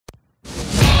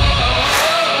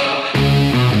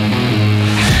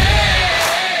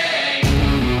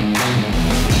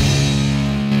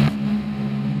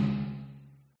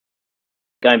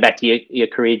going back to your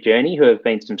career journey, who have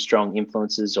been some strong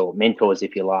influences or mentors,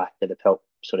 if you like, that have helped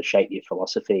sort of shape your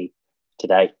philosophy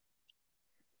today?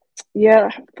 Yeah,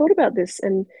 I've thought about this,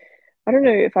 and I don't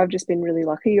know if I've just been really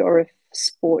lucky or if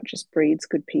sport just breeds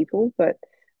good people, but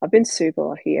I've been super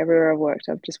lucky. Everywhere I've worked,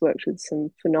 I've just worked with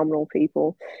some phenomenal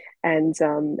people, and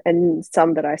some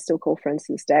that I still call friends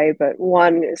to this day. But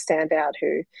one standout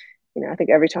who, I think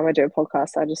every time I do a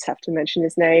podcast, I just have to mention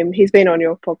his name. He's been on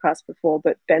your podcast before,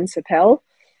 but Ben Sapelle.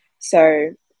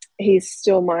 So he's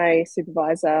still my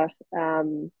supervisor.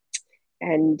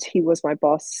 And he was my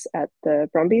boss at the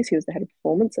Brumbies. He was the head of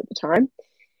performance at the time.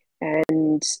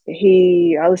 And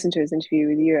I listened to his interview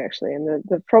with you actually, and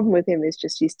the problem with him is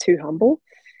just he's too humble,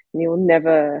 and he'll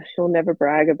never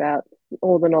brag about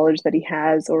all the knowledge that he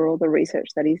has or all the research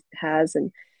that he has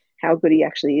and how good he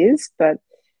actually is. But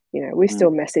we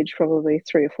still message probably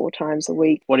 3 or 4 times a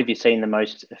week. What have you seen the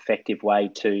most effective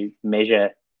way to measure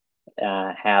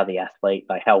how the athlete,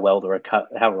 like how well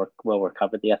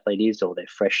recovered the athlete is, or their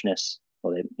freshness,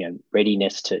 or their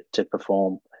readiness to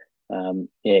perform?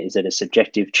 Is it a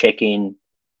subjective check-in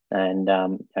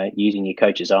and using your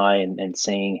coach's eye and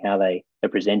seeing how they are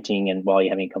presenting, and while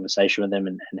you're having a conversation with them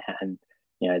and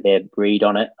their read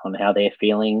on it, on how they're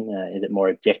feeling? Is it more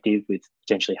objective with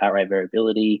potentially heart rate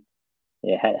variability?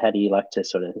 Yeah, how do you like to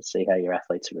sort of see how your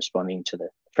athletes are responding to the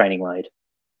training load?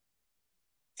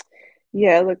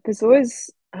 Yeah, look, there's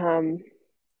always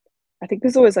I think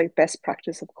there's always like best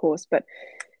practice, of course, but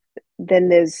then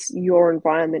there's your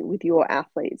environment with your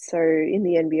athletes. So in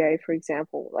the NBA, for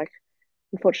example, like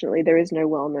unfortunately there is no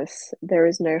wellness, there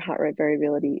is no heart rate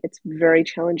variability. It's very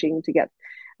challenging to get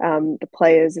the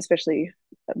players, especially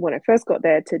when I first got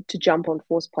there, to jump on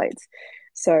force plates.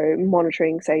 So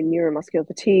monitoring, say, neuromuscular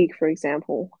fatigue, for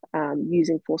example,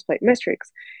 using force plate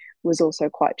metrics was also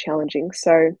quite challenging.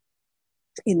 So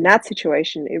in that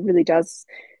situation, it really does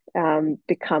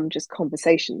become just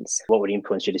conversations. What would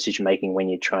influence your decision making when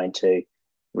you're trying to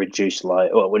reduce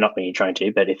load? Well, not when you're trying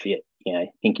to, but if you're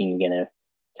thinking you're going to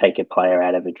take a player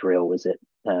out of a drill, was it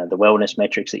the wellness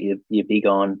metrics that you're big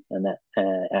on, and that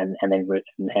and then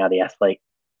how the athlete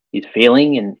is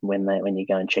feeling, and when you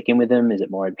go and check in with them, is it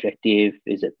more objective?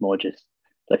 Is it more just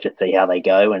let's just see how they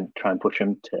go and try and push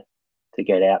them to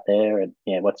get out there? And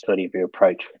what's sort of your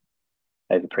approach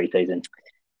over preseason?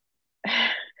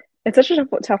 It's such a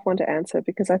tough one to answer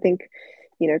because I think,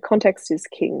 context is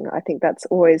king. I think that's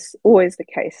always the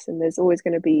case, and there's always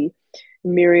going to be a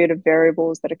myriad of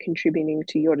variables that are contributing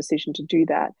to your decision to do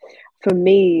that. For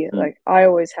me, like I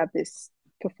always have this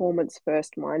performance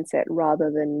first mindset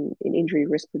rather than an injury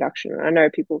risk reduction. And I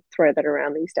know people throw that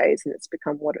around these days, and it's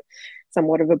become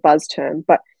somewhat of a buzz term,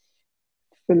 but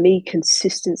for me,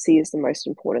 consistency is the most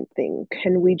important thing.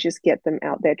 Can we just get them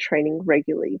out there training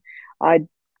regularly?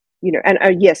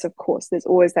 Yes, of course, there's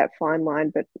always that fine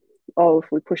line, but if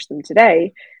we push them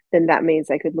today, then that means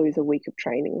they could lose a week of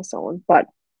training or so on. But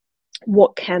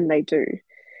what can they do?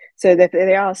 So that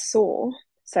they are sore.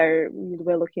 So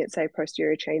we're looking at, say,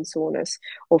 posterior chain soreness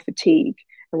or fatigue,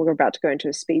 and we're about to go into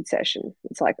a speed session.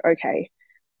 It's like, okay,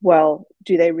 well,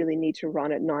 do they really need to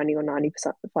run at 90 or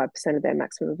 95% of their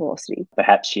maximum velocity?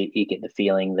 Perhaps you get the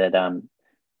feeling that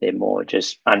they're more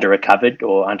just under-recovered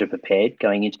or under-prepared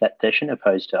going into that session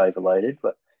opposed to overloaded.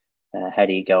 But how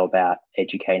do you go about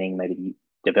educating, maybe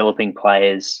developing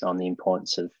players on the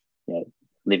importance of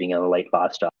living an elite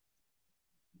lifestyle?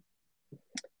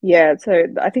 Yeah, so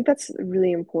I think that's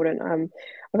really important.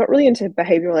 I got really into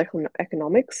behavioral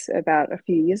economics about a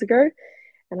few years ago,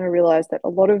 and I realized that a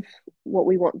lot of what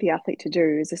we want the athlete to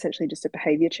do is essentially just a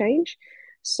behavior change.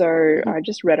 So I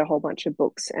just read a whole bunch of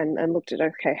books and looked at,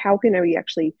 okay, how can we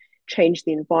actually change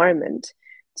the environment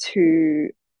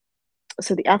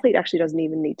so the athlete actually doesn't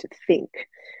even need to think.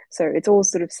 So it's all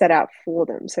sort of set out for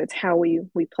them. So it's how we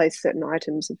place certain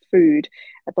items of food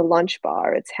at the lunch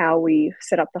bar. It's how we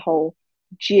set up the whole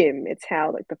gym. It's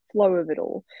how like the flow of it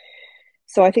all.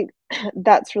 So I think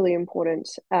that's really important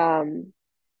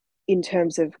in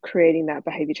terms of creating that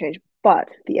behavior change. But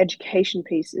the education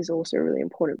piece is also really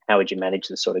important. How would you manage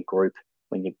the sort of group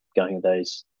when you're going to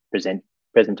those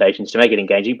presentations to make it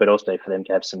engaging, but also for them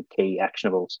to have some key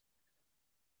actionables?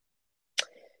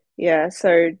 Yeah,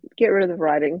 so get rid of the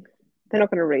writing. They're not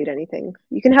going to read anything.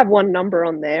 You can have one number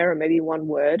on there or maybe one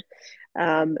word,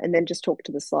 and then just talk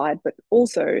to the slide, but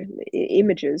also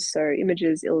images. So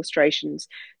images, illustrations.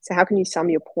 So how can you sum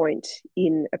your point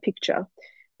in a picture?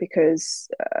 Because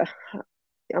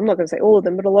I'm not going to say all of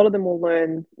them, but a lot of them will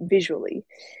learn visually.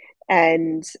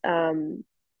 And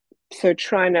so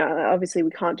trying to, obviously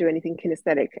we can't do anything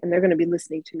kinesthetic, and they're going to be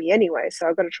listening to me anyway. So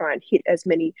I've got to try and hit as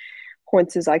many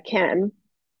points as I can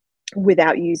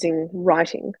without using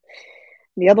writing.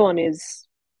 The other one is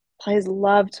players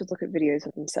love to look at videos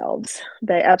of themselves.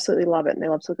 They absolutely love it, and they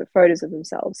love to look at photos of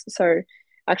themselves. So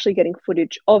actually getting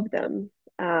footage of them,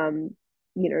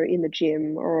 in the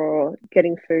gym or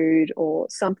getting food or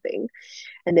something,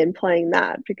 and then playing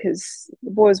that, because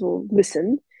the boys will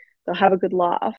listen, they'll have a good laugh,